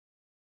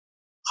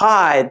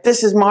Hi,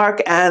 this is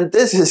Mark and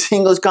this is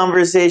English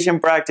Conversation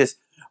Practice.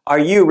 Are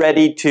you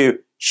ready to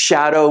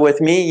shadow with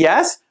me?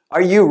 Yes?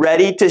 Are you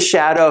ready to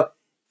shadow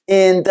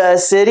in the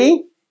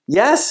city?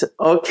 Yes?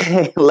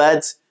 Okay,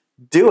 let's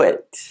do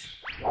it.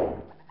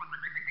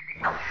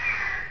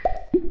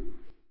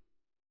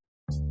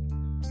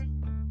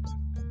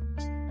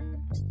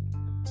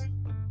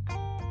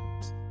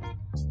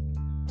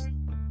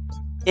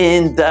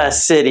 In the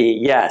city,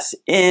 yes,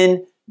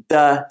 in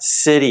the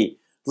city.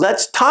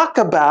 Let's talk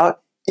about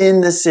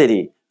in the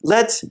city.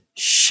 Let's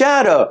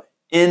shadow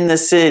in the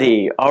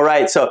city. All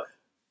right, so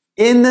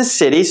in the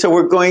city, so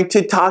we're going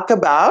to talk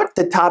about,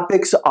 the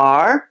topics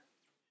are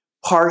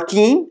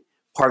parking,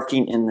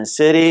 parking in the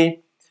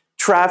city,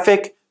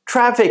 traffic,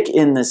 traffic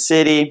in the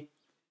city,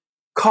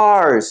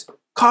 cars,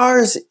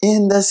 cars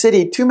in the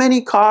city, too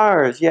many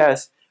cars,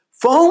 yes,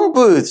 phone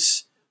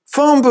booths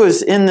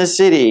in the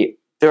city.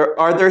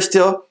 Are there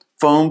still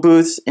phone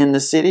booths in the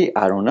city?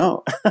 I don't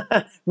know.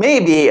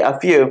 Maybe a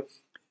few.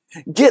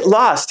 Get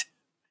lost.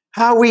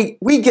 How we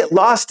get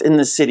lost in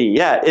the city.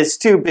 Yeah, it's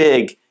too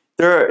big.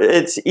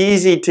 It's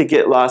easy to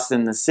get lost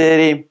in the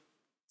city.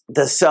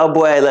 The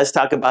subway, let's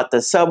talk about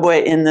the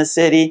subway in the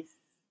city.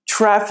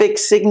 Traffic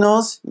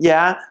signals,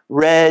 yeah,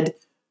 red,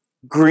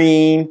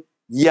 green,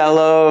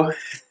 yellow.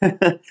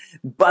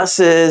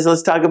 Buses,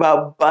 let's talk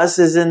about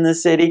buses in the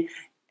city.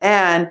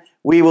 And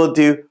we will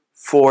do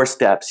 4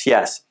 steps.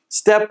 Yes.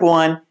 Step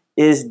 1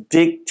 is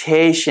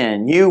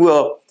dictation.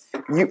 You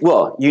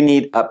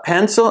need a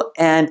pencil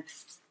and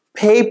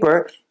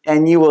paper,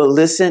 and you will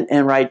listen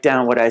and write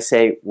down what I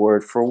say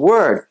word for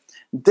word.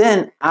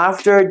 Then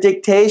after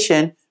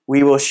dictation,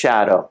 we will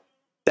shadow.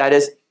 That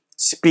is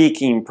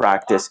speaking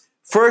practice.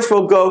 First,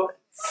 we'll go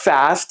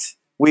fast.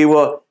 We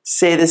will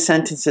say the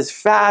sentences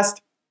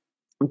fast.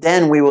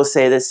 Then we will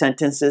say the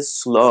sentences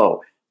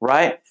slow,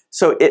 right?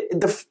 So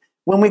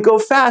when we go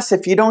fast,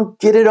 if you don't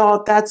get it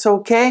all, that's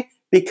okay,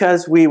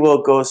 because we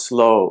will go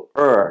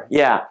slower.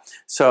 Yeah.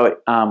 So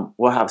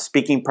we'll have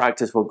speaking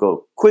practice. We'll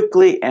go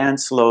quickly and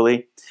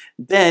slowly.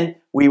 Then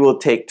we will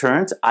take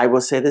turns. I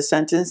will say the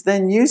sentence,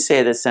 then you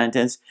say the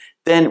sentence.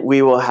 Then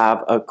we will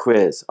have a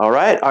quiz. All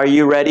right. Are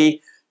you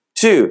ready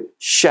to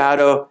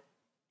shadow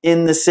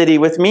in the city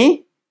with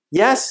me?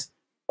 Yes?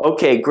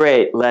 Okay,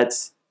 great.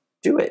 Let's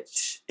do it.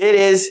 It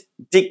is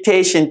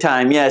dictation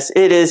time. Yes,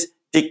 it is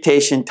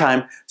dictation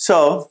time.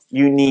 So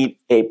you need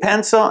a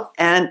pencil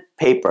and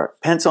paper.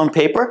 Pencil and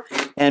paper.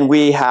 And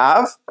we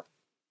have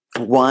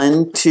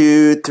 1,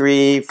 2,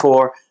 3,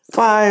 4,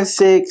 5,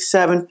 6,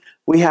 7.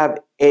 We have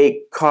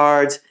 8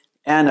 cards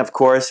and, of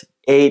course,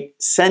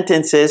 8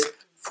 sentences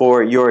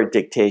for your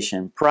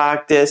dictation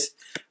practice.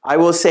 I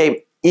will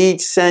say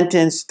each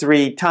sentence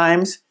 3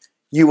 times.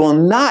 You will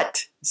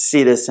not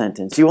see the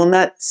sentence. You will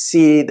not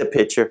see the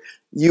picture.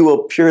 You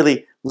will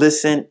purely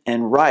listen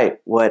and write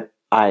what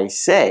I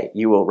say.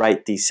 You will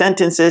write these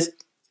sentences.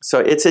 So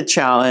it's a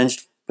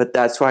challenge, but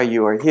that's why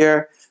you are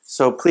here.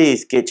 So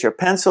please get your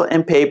pencil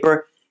and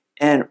paper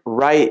and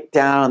write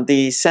down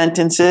these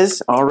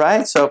sentences. All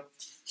right, so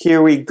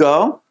here we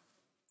go.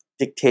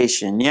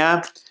 Dictation,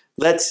 yeah?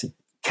 Let's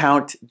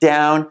count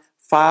down.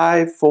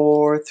 5,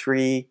 4,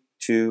 3,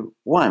 2,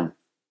 1.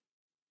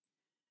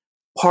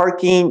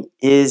 Parking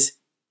is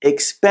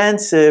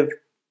expensive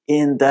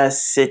in the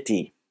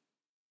city.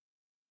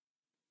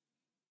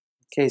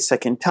 Okay,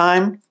 second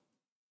time.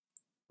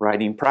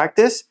 Writing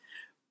practice.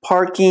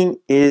 Parking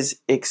is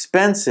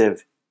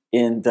expensive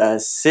in the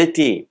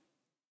city.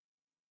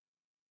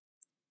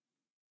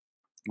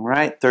 All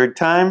right, third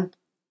time.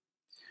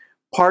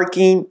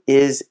 Parking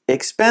is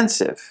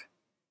expensive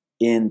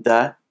in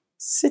the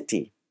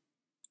city.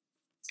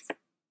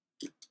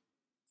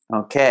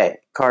 Okay,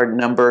 card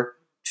number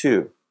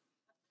 2.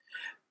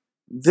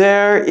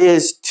 There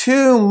is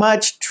too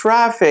much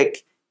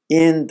traffic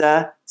in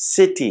the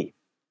city.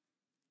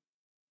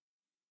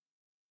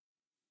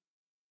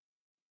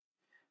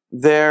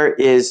 There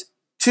is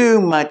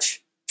too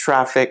much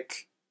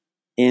traffic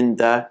in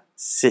the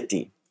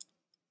city.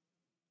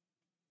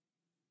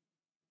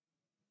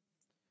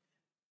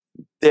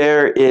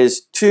 There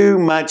is too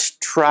much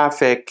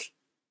traffic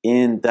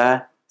in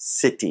the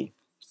city.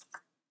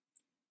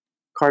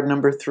 Card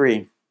number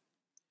 3.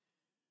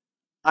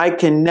 I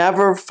can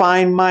never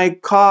find my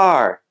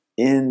car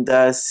in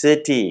the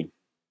city.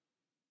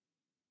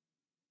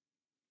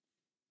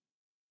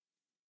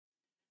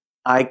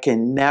 I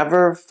can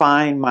never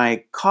find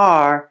my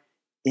car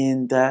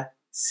in the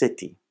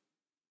city.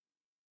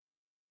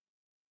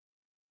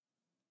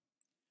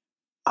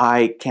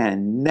 I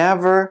can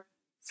never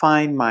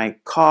find my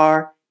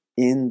car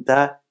in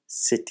the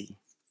city.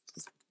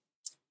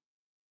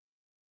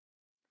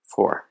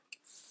 4.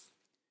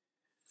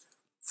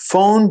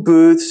 Phone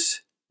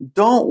booths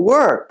don't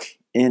work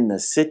in the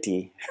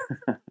city.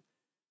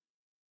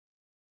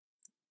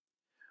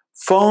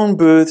 Phone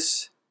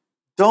booths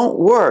don't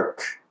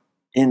work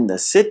in the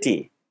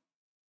city.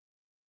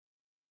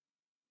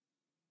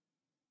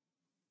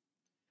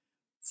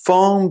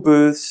 Phone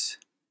booths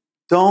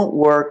don't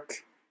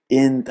work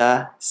in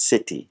the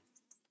city.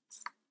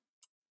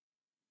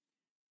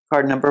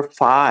 Card number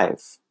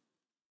 5.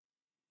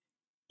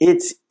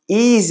 It's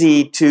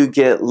easy to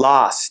get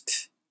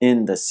lost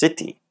in the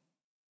city.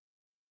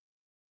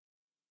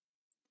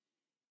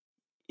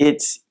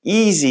 It's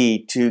easy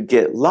to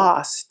get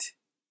lost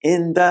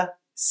in the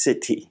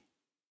city.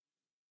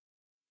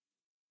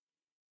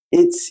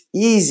 It's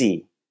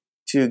easy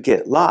to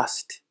get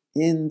lost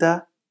in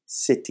the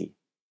city.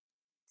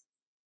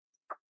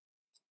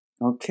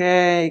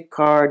 Okay,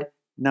 card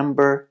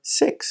number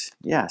 6.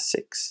 Yeah,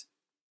 6.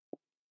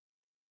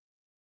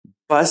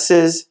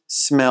 Buses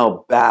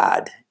smell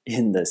bad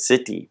in the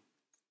city.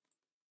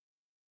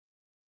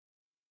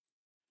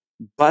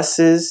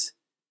 Buses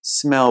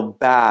smell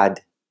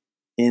bad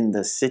in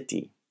the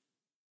city.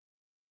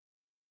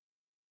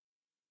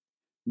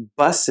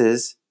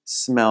 Buses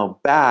smell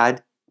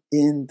bad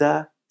in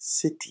the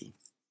city.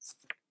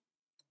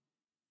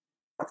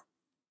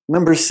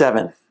 Number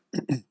 7.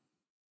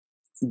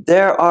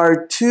 There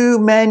are too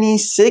many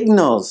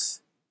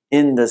signals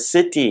in the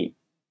city.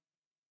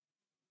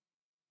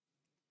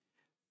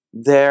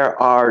 There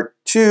are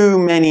too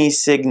many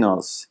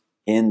signals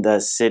in the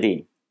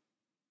city.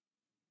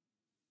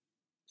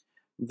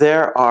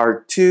 There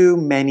are too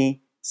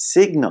many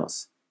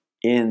signals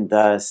in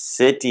the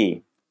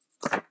city.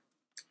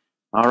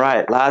 All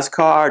right, last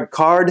card.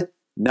 Card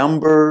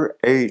number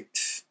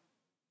 8.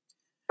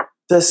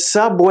 The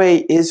subway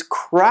is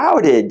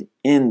crowded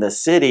in the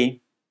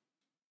city.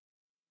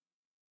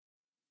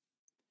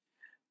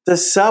 The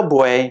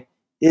subway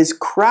is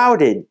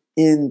crowded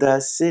in the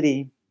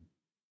city.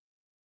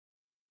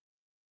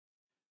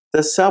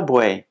 The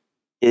subway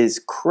is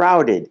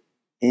crowded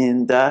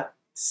in the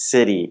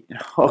city.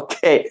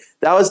 Okay,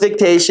 that was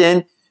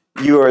dictation.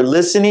 You are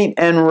listening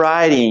and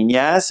writing,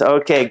 yes?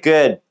 Okay,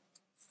 good.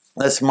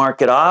 Let's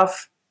mark it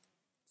off.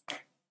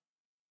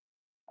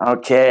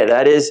 Okay,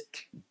 that is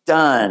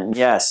done,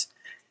 yes.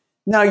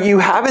 Now, you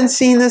haven't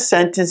seen the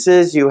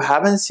sentences, you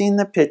haven't seen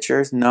the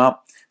pictures, no.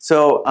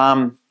 So,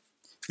 I'm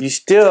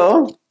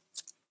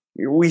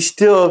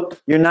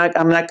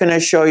not going to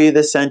show you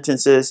the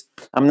sentences.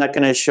 I'm not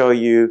going to show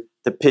you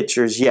the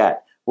pictures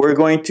yet. We're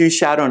going to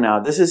shadow now.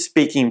 This is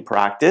speaking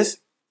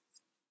practice.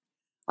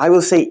 I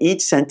will say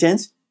each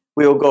sentence.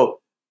 We will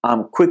go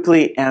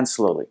quickly and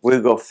slowly.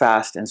 We'll go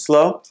fast and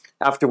slow.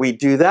 After we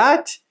do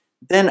that,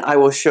 then I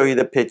will show you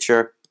the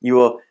picture. You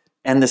will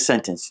end the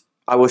sentence.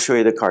 I will show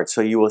you the card.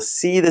 So you will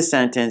see the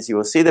sentence, you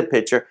will see the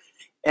picture,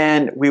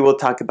 and we will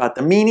talk about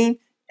the meaning,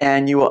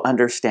 and you will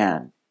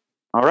understand.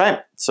 All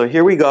right, so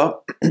here we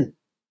go.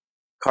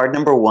 Card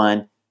number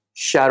 1,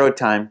 shadow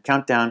time,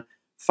 countdown,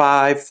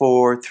 5,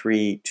 4,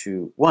 3,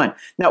 2, 1.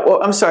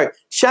 Now, I'm sorry,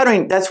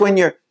 shadowing, that's when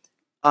you're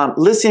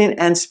listening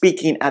and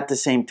speaking at the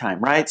same time,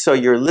 right? So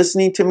you're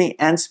listening to me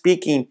and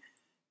speaking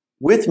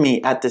with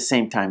me at the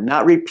same time,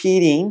 not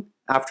repeating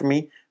after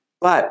me,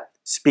 but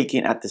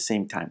speaking at the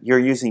same time. You're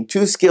using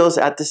 2 skills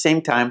at the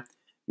same time,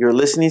 your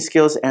listening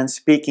skills and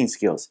speaking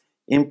skills.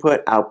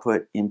 Input,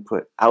 output,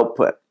 input,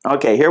 output.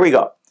 Okay, here we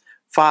go.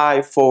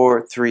 5,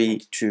 4,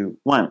 3, 2,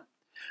 1.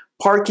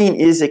 Parking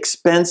is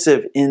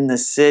expensive in the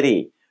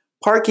city.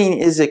 Parking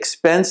is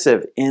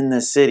expensive in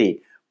the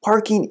city.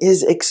 Parking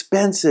is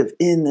expensive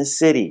in the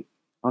city.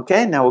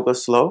 Okay, now we'll go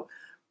slow.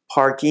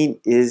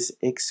 Parking is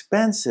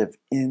expensive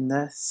in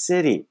the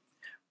city.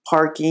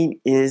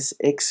 Parking is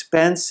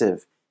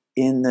expensive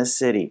in the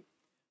city.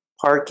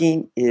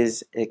 Parking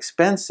is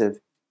expensive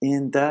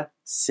in the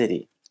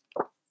city.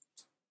 Okay,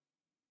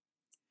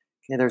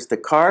 there's the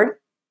card.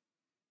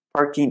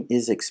 Parking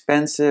is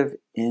expensive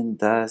in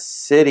the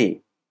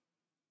city.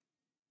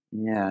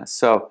 Yeah,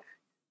 so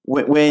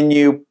when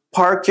you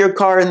park your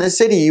car in the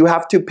city, you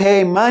have to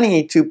pay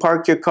money to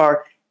park your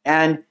car,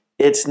 and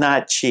it's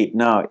not cheap.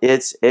 No,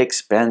 it's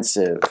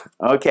expensive.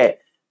 Okay,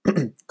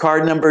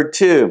 card number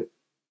 2.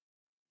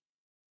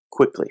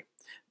 Quickly.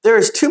 There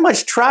is too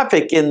much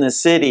traffic in the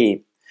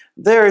city.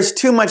 There is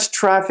too much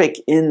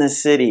traffic in the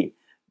city.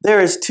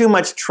 There is too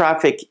much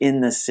traffic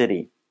in the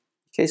city.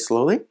 Okay,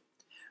 slowly.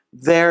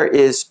 There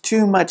is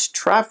too much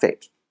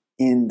traffic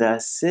in the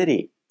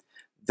city.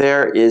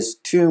 There is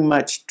too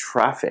much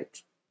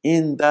traffic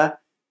in the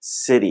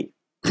city.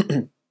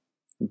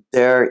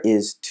 There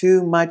is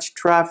too much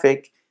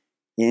traffic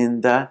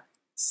in the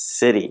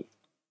city.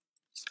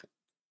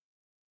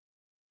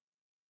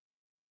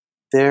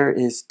 There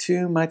is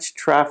too much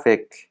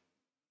traffic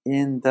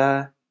in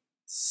the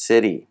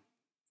city.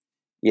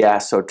 Yeah,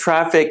 so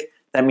traffic,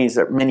 that means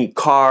there are many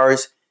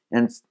cars,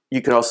 and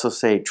you could also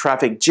say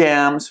traffic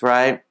jams,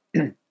 right?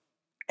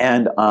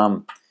 And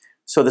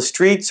so the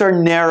streets are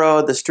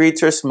narrow, the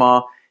streets are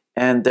small,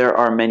 and there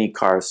are many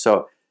cars.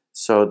 So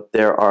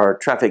there are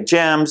traffic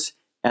jams,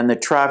 and the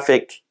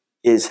traffic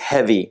is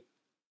heavy,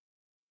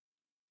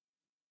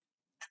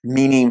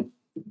 meaning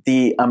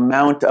the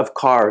amount of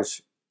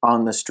cars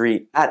on the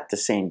street at the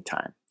same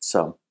time.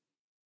 So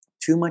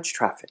too much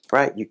traffic,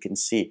 right? You can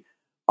see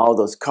all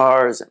those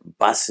cars and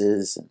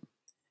buses and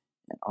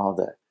all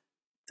the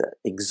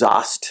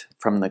exhaust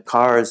from the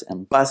cars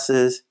and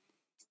buses.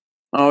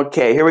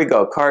 Okay, here we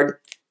go. Card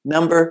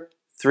number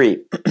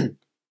 3.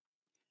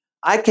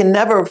 I can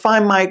never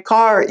find my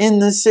car in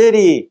the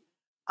city.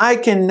 I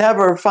can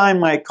never find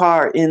my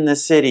car in the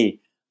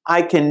city.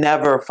 I can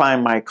never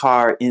find my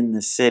car in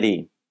the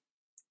city.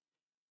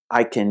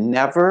 I can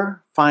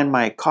never find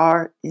my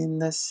car in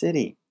the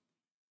city.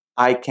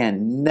 I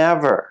can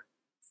never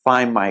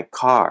find my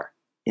car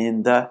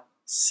in the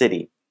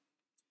city.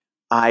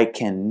 I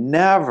can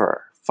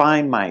never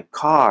find my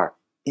car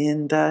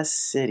in the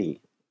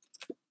city.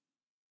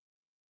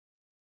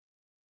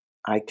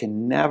 I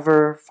can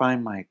never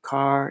find my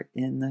car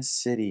in the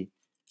city.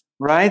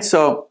 Right?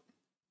 So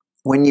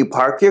when you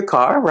park your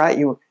car, right?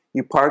 You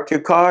park your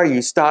car,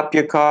 you stop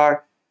your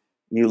car,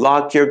 you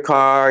lock your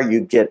car,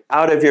 you get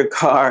out of your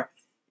car,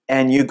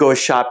 and you go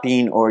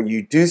shopping or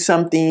you do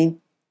something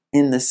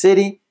in the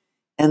city,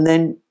 and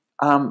then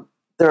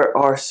there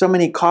are so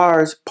many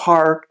cars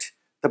parked,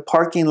 the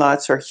parking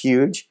lots are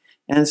huge,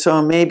 and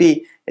so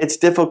maybe it's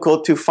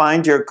difficult to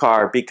find your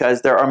car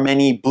because there are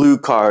many blue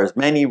cars,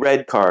 many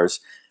red cars,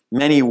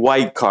 many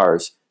white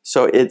cars,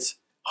 so it's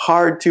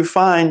hard to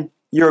find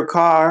your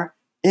car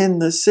in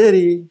the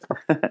city.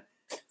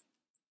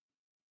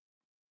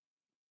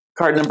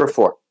 Card number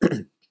 4.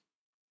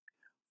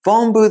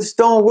 Phone booths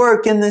don't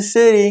work in the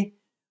city.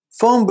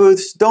 Phone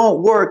booths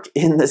don't work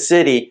in the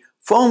city.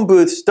 Phone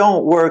booths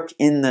don't work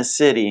in the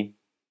city.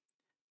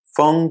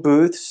 Phone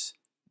booths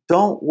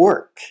don't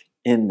work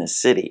in the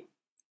city.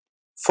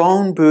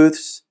 Phone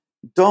booths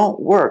don't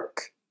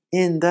work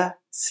in the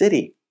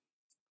city.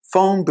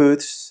 Phone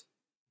booths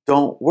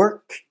don't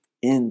work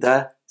in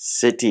the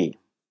city.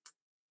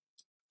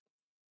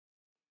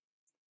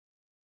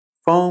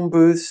 Phone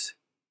booths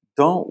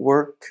don't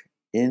work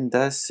in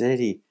the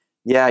city.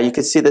 Yeah, you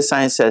can see the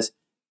sign says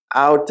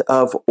out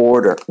of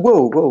order.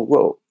 Whoa, whoa,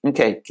 whoa.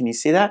 Okay, can you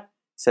see that?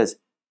 It says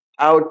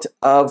out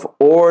of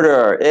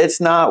order. It's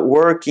not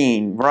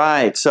working.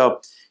 Right.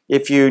 So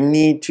if you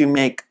need to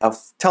make a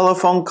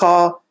telephone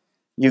call,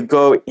 you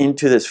go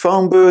into this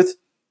phone booth,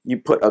 you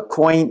put a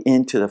coin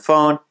into the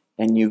phone,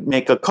 and you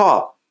make a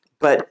call.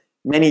 But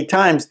many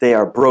times they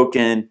are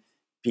broken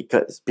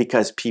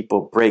because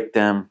people break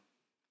them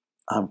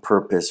on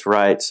purpose,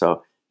 right?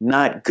 So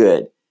not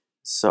good.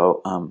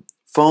 So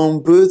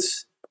phone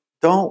booths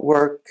don't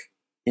work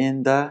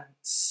in the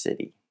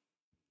city.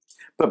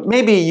 But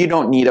maybe you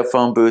don't need a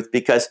phone booth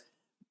because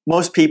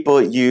most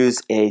people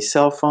use a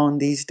cell phone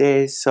these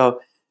days.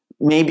 So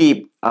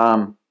maybe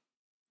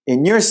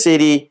in your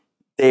city,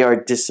 they are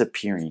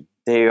disappearing.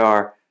 They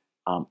are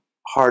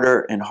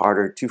harder and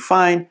harder to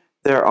find.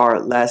 There are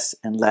less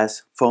and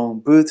less phone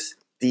booths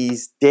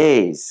these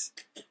days.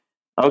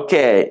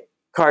 Okay,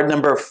 card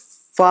number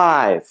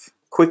 5,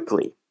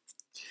 quickly.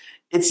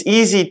 It's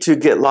easy to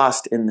get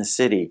lost in the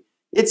city.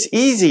 It's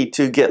easy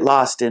to get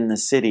lost in the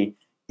city.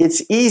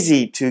 It's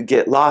easy to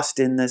get lost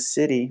in the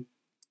city.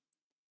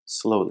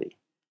 Slowly.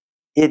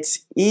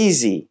 It's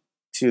easy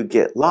to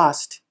get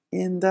lost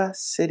in the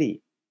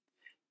city.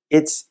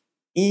 It's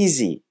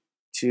easy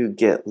to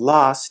get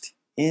lost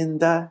in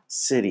the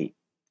city.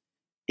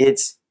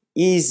 It's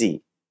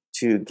easy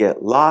to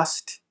get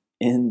lost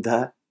in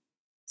the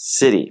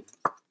city.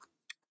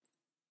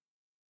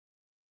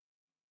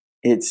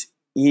 It's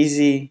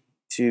easy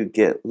to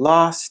get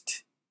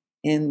lost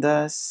in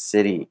the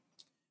city.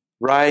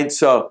 Right?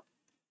 So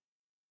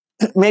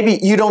maybe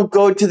you don't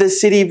go to the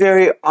city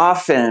very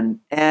often,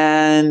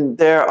 and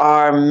there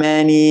are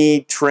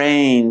many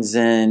trains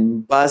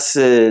and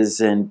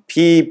buses and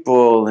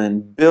people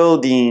and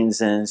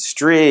buildings and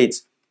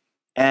streets,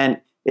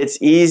 and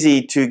it's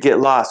easy to get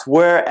lost.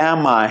 Where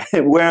am I?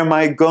 Where am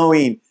I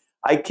going?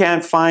 I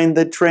can't find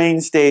the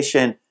train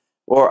station,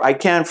 or I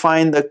can't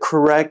find the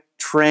correct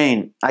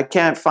train. I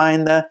can't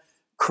find the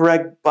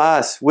correct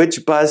bus.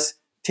 Which bus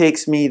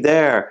takes me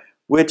there?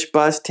 Which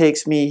bus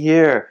takes me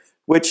here?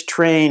 Which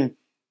train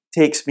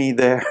takes me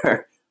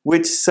there?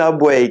 Which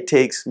subway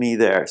takes me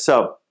there?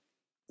 So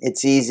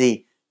it's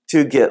easy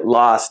to get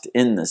lost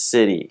in the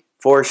city,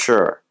 for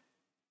sure.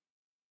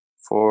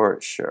 For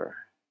sure.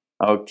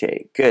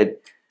 Okay, good.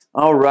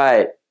 All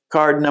right,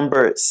 card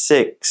number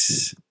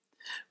 6.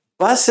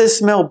 Buses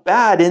smell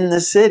bad in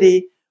the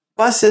city.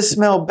 Buses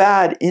smell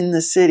bad in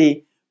the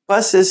city.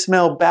 Buses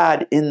smell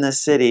bad in the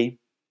city.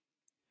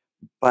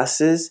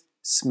 Buses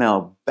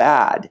smell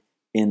bad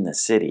in the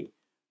city.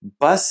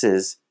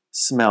 Buses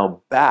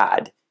smell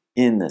bad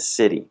in the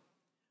city.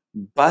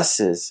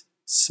 Buses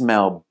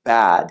smell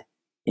bad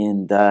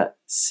in the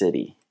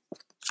city.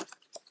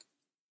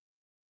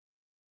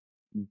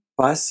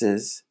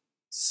 Buses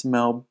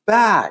smell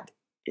bad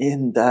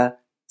in the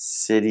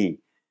city.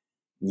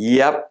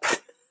 Yep.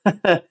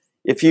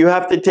 If you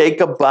have to take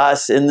a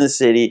bus in the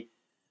city,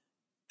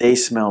 they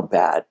smell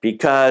bad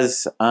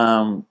because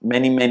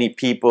many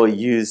people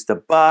use the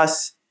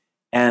bus,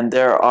 and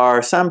there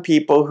are some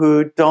people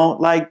who don't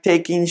like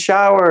taking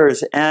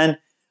showers, and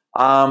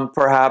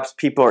perhaps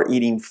people are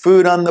eating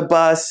food on the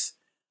bus.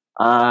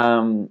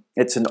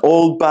 It's an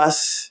old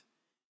bus.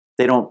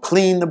 They don't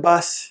clean the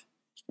bus,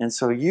 and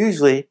so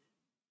usually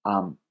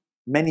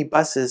many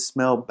buses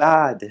smell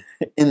bad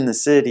in the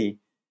city.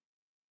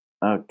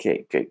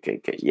 Okay, good,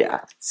 good, good.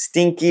 Yeah,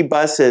 stinky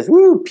buses.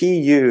 Woo,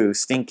 P-U,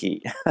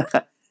 stinky.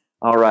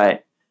 All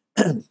right.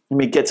 Let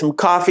me get some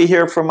coffee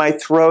here for my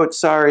throat.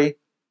 Sorry.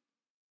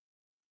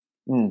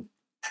 Okay,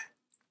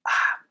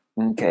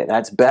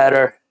 that's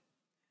better.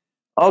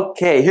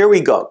 Okay, here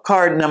we go.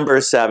 Card number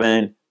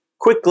 7.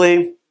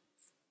 Quickly.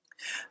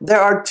 There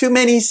are too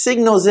many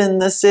signals in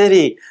the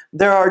city.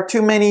 There are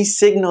too many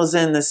signals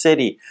in the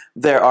city.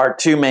 There are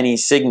too many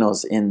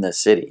signals in the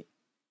city.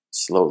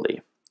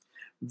 Slowly.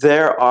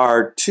 There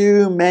are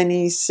too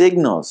many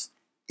signals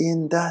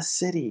in the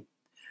city.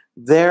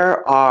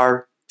 There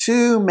are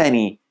too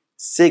many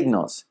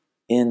signals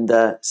in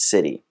the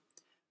city.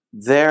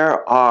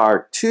 There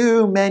are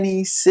too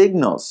many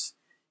signals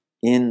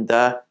in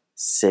the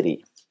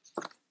city.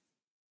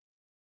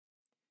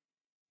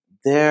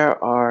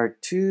 There are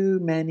too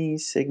many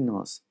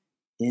signals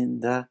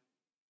in the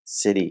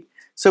city.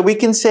 So we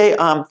can say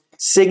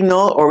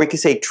signal, or we can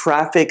say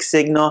traffic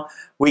signal.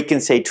 We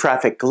can say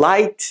traffic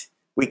light.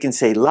 We can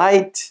say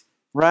light,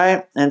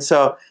 right? And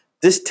so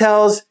this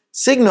tells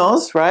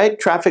signals, right?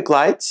 Traffic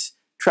lights,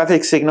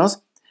 traffic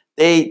signals.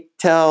 They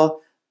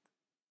tell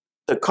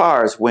the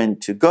cars when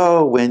to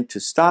go, when to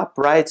stop,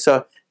 right?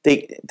 So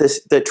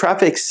the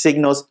traffic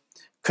signals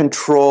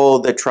control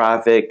the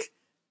traffic.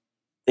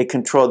 They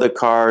control the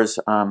cars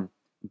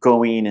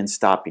going and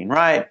stopping,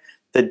 right?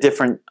 The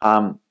different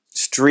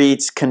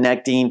streets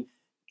connecting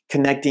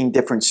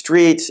different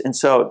streets. And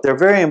so they're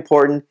very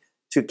important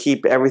to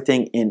keep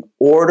everything in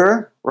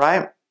order,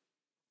 right?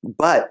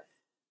 But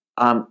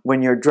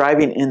when you're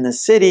driving in the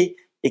city,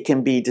 it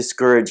can be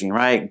discouraging,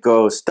 right?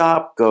 Go,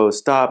 stop, go,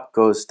 stop,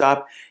 go,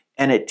 stop.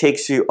 And it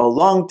takes you a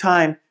long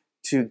time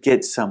to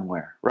get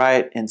somewhere,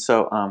 right? And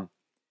so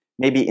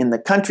maybe in the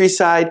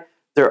countryside,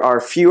 there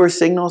are fewer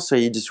signals, so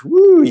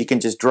you can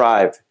just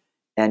drive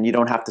and you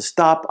don't have to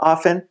stop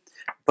often.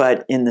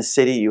 But in the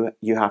city,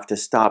 you have to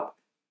stop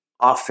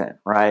often,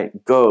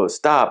 right? Go,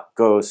 stop,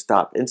 go,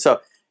 stop. And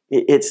so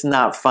it's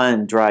not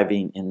fun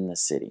driving in the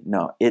city.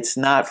 No, it's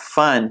not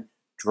fun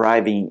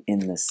driving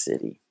in the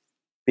city.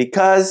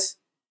 Because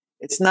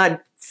it's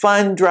not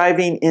fun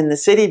driving in the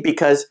city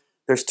because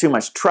there's too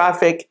much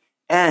traffic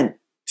and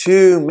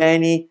too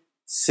many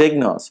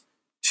signals.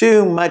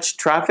 Too much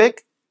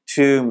traffic,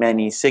 too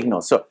many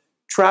signals. So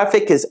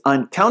traffic is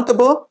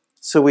uncountable,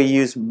 so we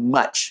use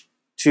much.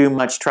 Too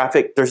much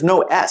traffic. There's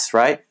no S,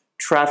 right?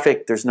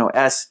 Traffic, there's no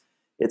S.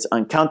 It's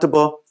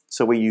uncountable,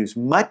 so we use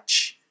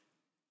much.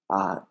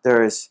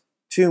 There's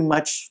too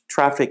much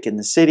traffic in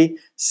the city.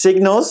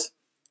 Signals,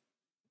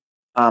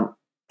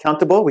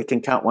 countable. We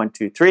can count 1,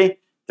 2, 3.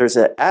 There's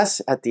an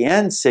S at the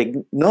end,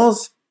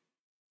 signals,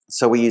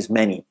 so we use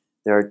many.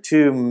 There are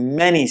too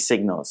many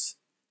signals.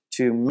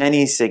 Too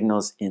many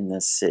signals in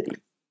the city.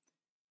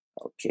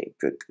 Okay,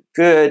 good, good,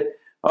 good.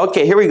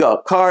 Okay, here we go.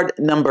 Card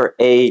number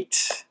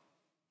 8.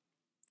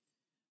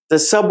 The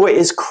subway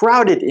is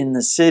crowded in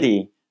the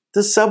city.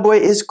 The subway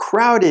is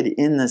crowded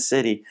in the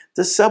city.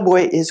 The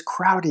subway is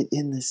crowded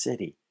in the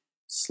city.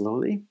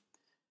 Slowly.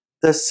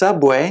 The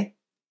subway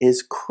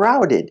is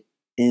crowded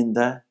in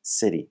the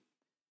city.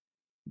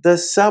 The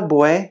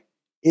subway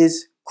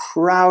is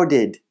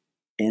crowded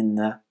in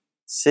the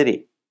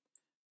city.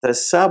 The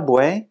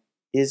subway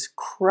is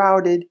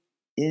crowded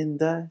in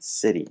the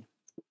city.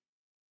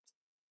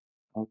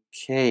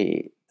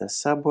 Okay, the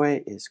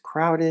subway is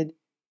crowded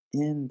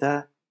in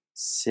the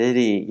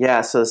city.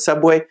 Yeah, so the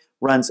subway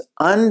runs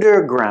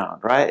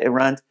underground, right? It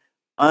runs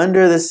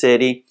under the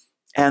city,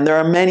 and there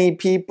are many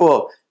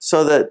people,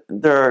 so that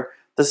the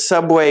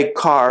subway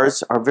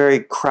cars are very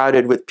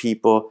crowded with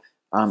people,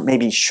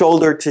 maybe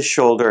shoulder to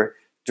shoulder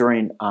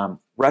during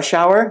rush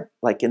hour,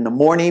 like in the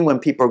morning when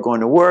people are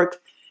going to work,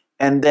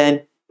 and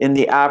then in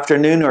the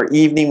afternoon or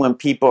evening when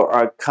people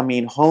are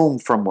coming home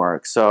from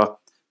work. So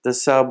the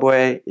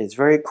subway is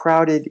very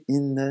crowded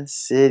in the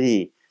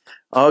city.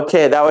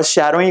 Okay, that was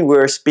shadowing. We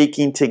were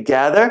speaking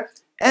together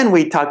and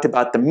we talked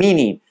about the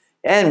meaning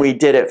and we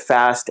did it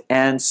fast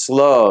and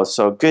slow.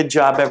 So good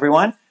job,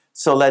 everyone.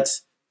 So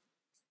let's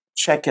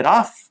check it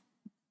off.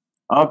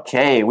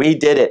 Okay, we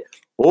did it.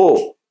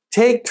 Oh,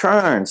 take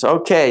turns.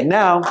 Okay,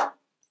 now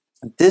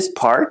this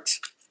part,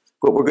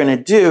 what we're going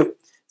to do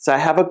is I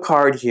have a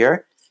card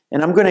here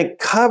and I'm going to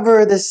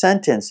cover the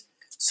sentence.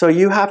 So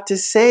you have to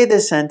say the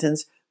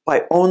sentence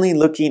by only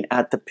looking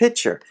at the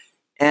picture.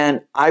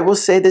 And I will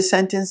say the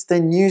sentence,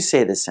 then you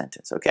say the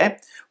sentence, okay?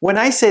 When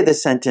I say the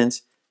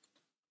sentence,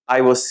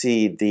 I will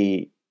see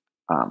the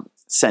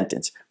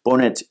sentence.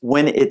 But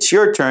when it's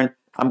your turn,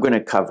 I'm going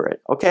to cover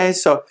it, okay?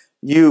 So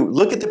you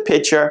look at the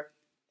picture,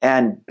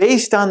 and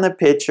based on the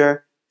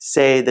picture,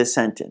 say the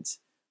sentence.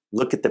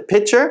 Look at the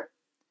picture,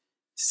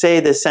 say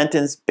the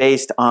sentence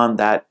based on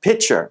that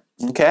picture,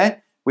 okay?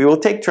 We will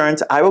take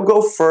turns. I will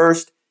go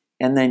first,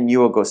 and then you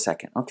will go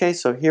second, okay?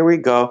 So here we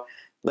go.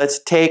 Let's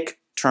take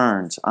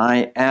turns.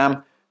 I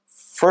am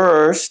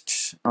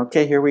first.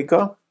 Okay, here we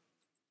go.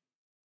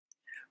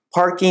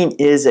 Parking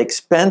is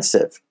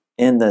expensive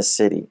in the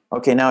city.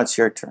 Okay, now it's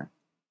your turn.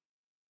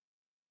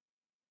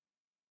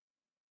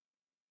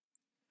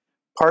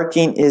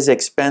 Parking is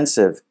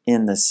expensive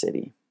in the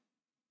city.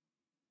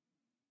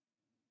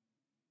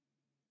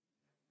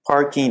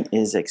 Parking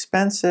is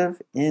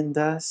expensive in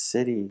the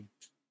city.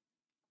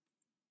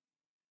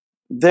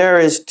 There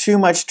is too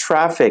much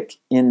traffic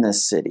in the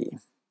city.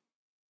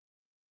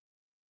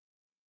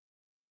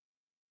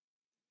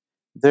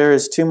 There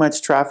is too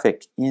much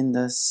traffic in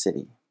the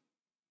city.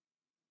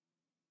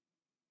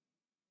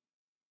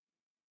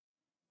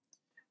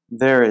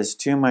 There is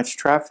too much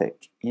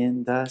traffic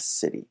in the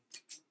city.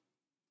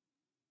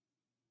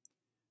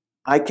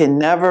 I can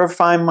never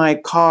find my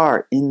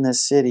car in the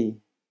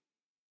city.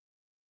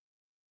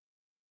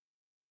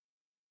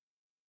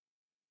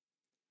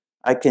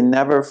 I can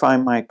never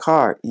find my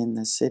car in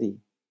the city.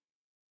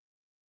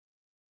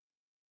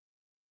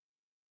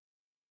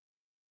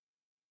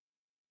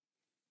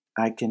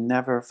 I can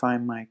never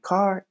find my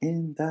car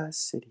in the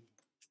city.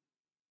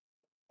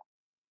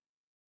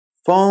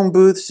 Phone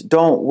booths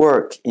don't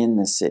work in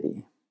the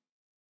city.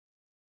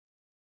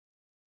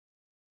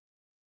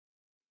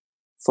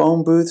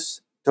 Phone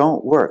booths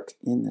don't work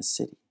in the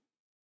city.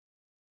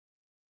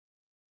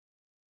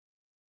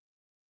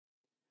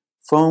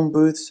 Phone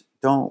booths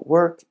don't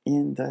work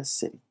in the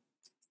city.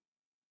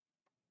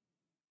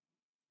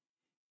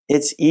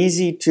 It's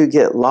easy to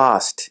get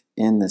lost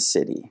in the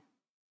city.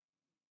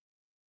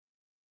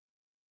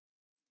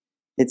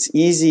 It's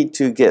easy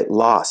to get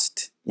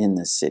lost in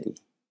the city.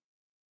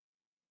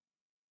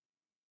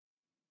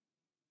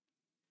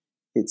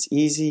 It's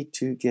easy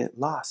to get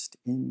lost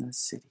in the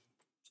city.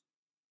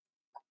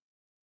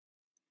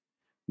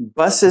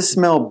 Buses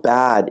smell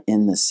bad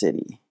in the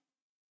city.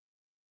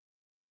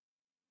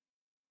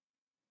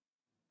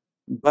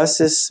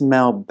 Buses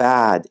smell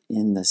bad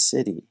in the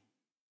city.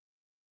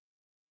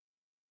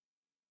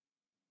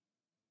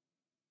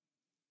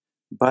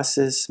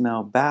 Buses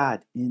smell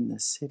bad in the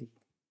city.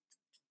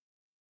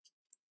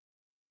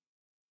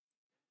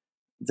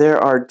 There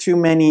are too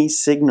many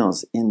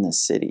signals in the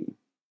city.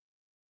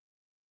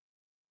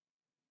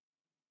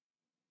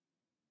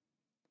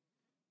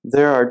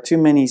 There are too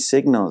many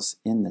signals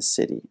in the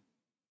city.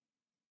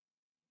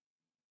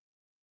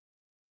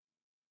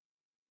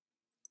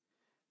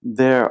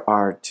 There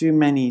are too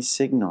many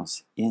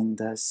signals in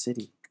the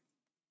city.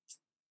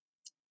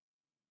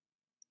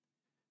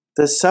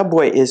 The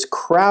subway is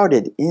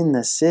crowded in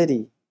the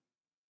city.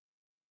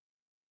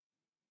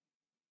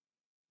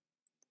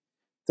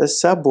 The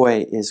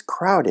subway is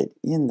crowded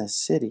in the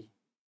city.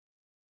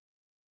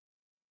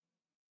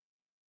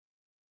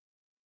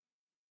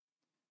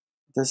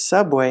 The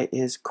subway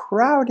is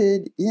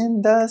crowded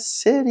in the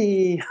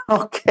city.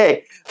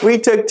 Okay, we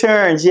took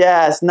turns.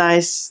 Yes,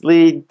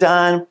 nicely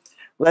done.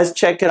 Let's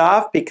check it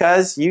off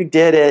because you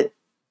did it.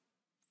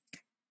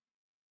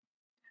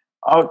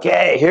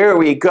 Okay, here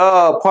we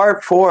go.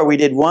 Part 4. We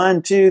did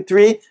 1, 2,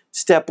 3.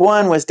 Step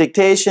 1 was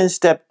dictation.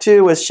 Step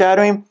 2 was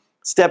shadowing.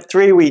 Step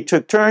 3, we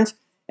took turns.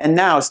 And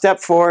now, step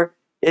 4,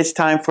 it's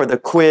time for the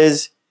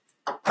quiz.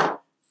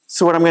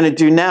 So what I'm going to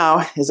do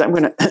now is I'm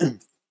going to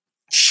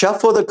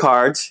shuffle the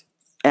cards.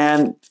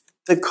 And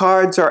the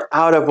cards are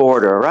out of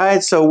order,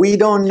 right? So we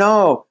don't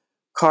know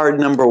card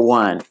number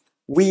 1.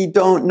 We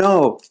don't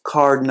know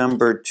card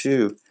number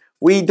 2.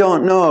 We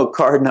don't know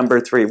card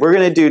number 3. We're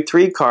going to do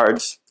 3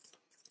 cards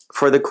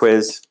for the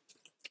quiz.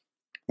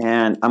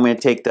 And I'm going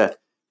to take the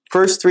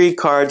first 3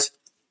 cards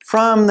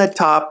from the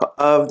top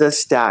of the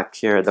stack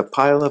here, the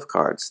pile of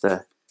cards.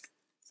 The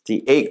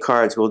 8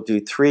 cards, we'll do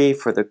 3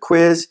 for the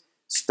quiz,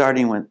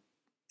 starting with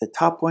the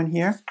top one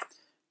here.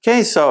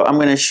 Okay, so I'm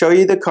going to show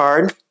you the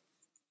card,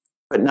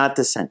 but not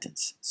the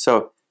sentence.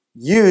 So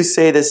you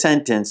say the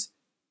sentence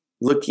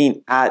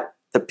looking at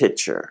the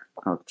picture.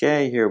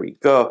 Okay, here we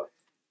go.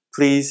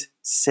 Please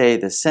say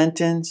the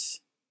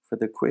sentence for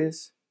the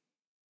quiz.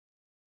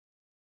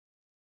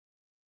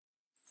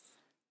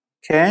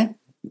 Okay,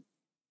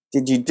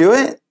 did you do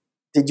it?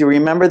 Did you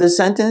remember the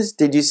sentence?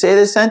 Did you say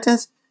the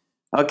sentence?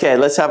 Okay,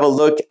 let's have a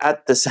look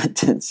at the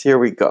sentence. Here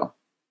we go.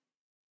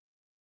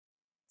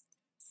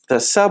 The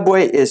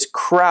subway is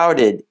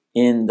crowded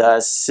in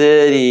the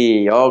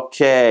city.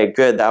 Okay,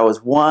 good. That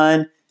was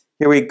 1.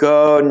 Here we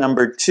go.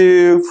 Number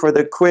 2 for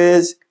the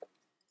quiz.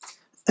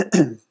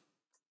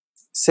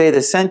 Say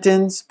the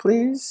sentence,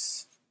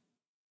 please.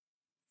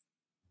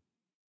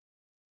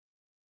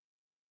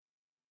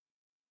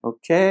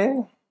 Okay.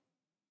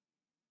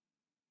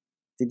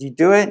 Did you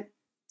do it?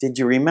 Did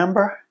you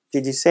remember?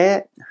 Did you say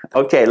it?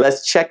 Okay,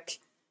 let's check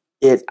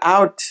it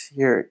out.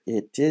 Here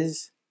it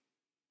is.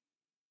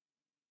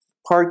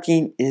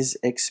 Parking is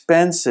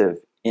expensive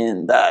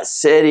in the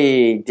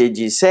city. Did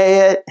you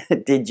say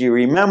it? Did you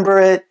remember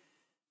it?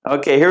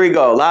 Okay, here we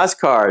go. Last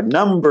card,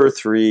 number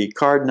 3.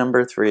 Card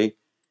number 3.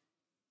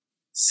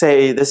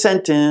 Say the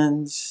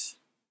sentence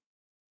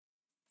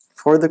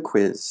for the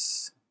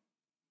quiz.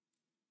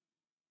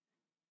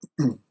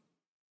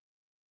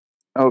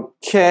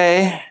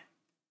 Okay.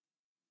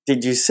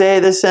 Did you say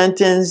the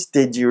sentence?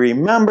 Did you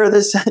remember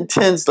the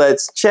sentence?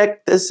 Let's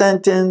check the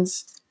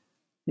sentence.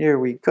 Here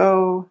we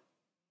go.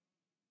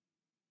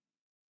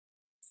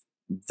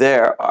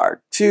 There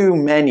are too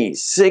many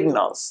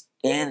signals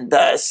in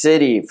the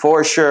city.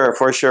 For sure,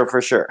 for sure,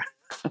 for sure.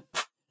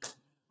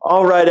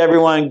 All right,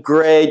 everyone,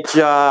 great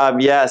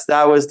job. Yes,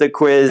 that was the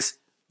quiz.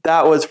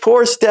 That was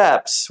 4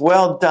 steps.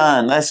 Well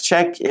done. Let's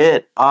check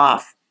it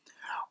off.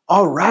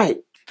 All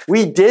right,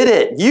 we did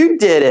it. You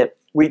did it.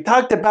 We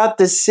talked about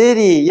the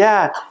city,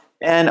 yeah.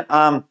 And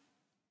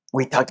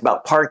we talked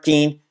about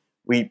parking.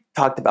 We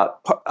talked about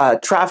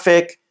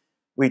traffic.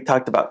 We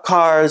talked about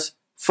cars,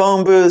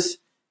 phone booths,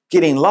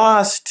 getting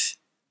lost,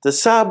 the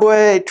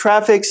subway,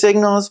 traffic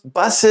signals,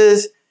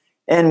 buses,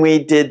 and we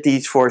did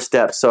these 4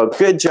 steps. So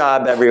good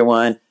job,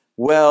 everyone.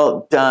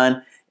 Well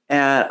done.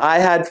 And I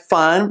had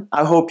fun.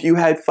 I hope you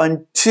had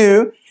fun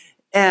too.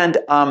 And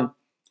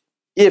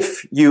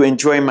if you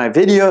enjoy my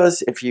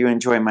videos, if you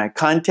enjoy my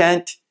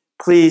content,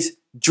 please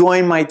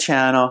join my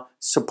channel,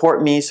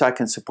 support me so I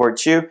can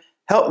support you,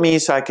 help me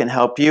so I can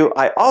help you.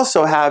 I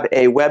also have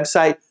a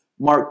website,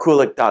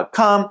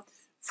 markkulek.com,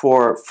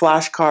 for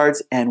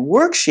flashcards and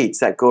worksheets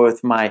that go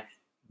with my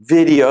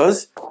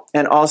videos.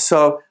 And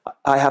also,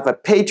 I have a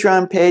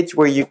Patreon page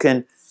where you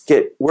can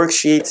get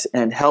worksheets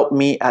and help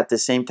me at the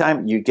same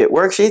time. You get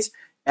worksheets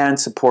and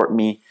support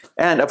me.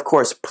 And of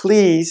course,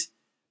 please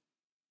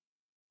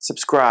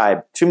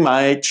subscribe to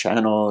my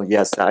channel.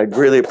 Yes, I'd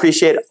really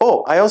appreciate it.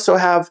 Oh, I also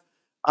have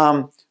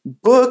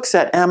books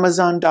at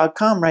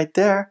Amazon.com right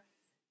there.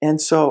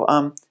 And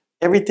so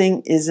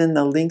everything is in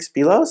the links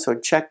below. So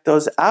check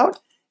those out.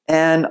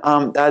 And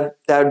that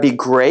would be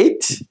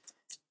great.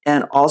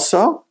 And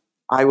also,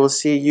 I will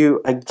see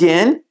you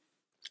again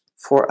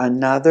for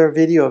another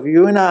video of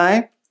you and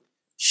I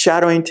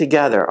shadowing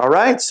together. All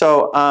right?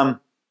 So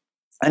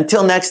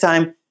until next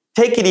time,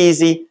 take it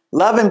easy,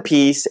 love and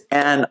peace,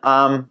 and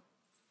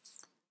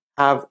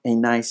have a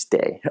nice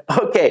day.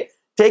 Okay,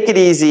 take it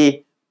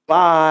easy.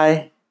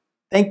 Bye.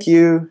 Thank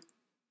you.